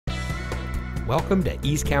Welcome to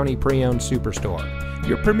East County Pre-Owned Superstore,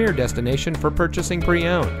 your premier destination for purchasing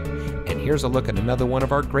pre-owned. And here's a look at another one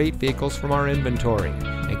of our great vehicles from our inventory.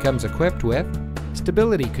 It comes equipped with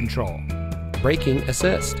stability control, braking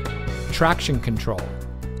assist, traction control,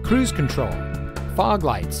 cruise control, fog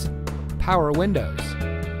lights, power windows,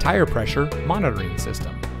 tire pressure monitoring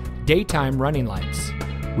system, daytime running lights,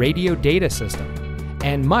 radio data system,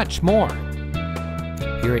 and much more.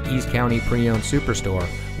 Here at East County Pre-Owned Superstore,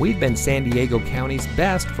 we've been San Diego County's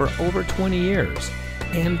best for over 20 years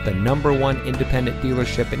and the #1 independent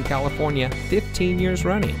dealership in California 15 years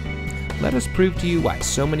running. Let us prove to you why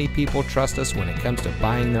so many people trust us when it comes to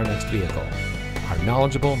buying their next vehicle. Our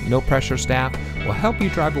knowledgeable, no-pressure staff will help you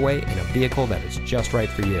drive away in a vehicle that is just right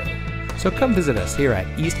for you. So come visit us here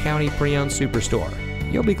at East County Pre-Owned Superstore.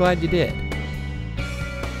 You'll be glad you did.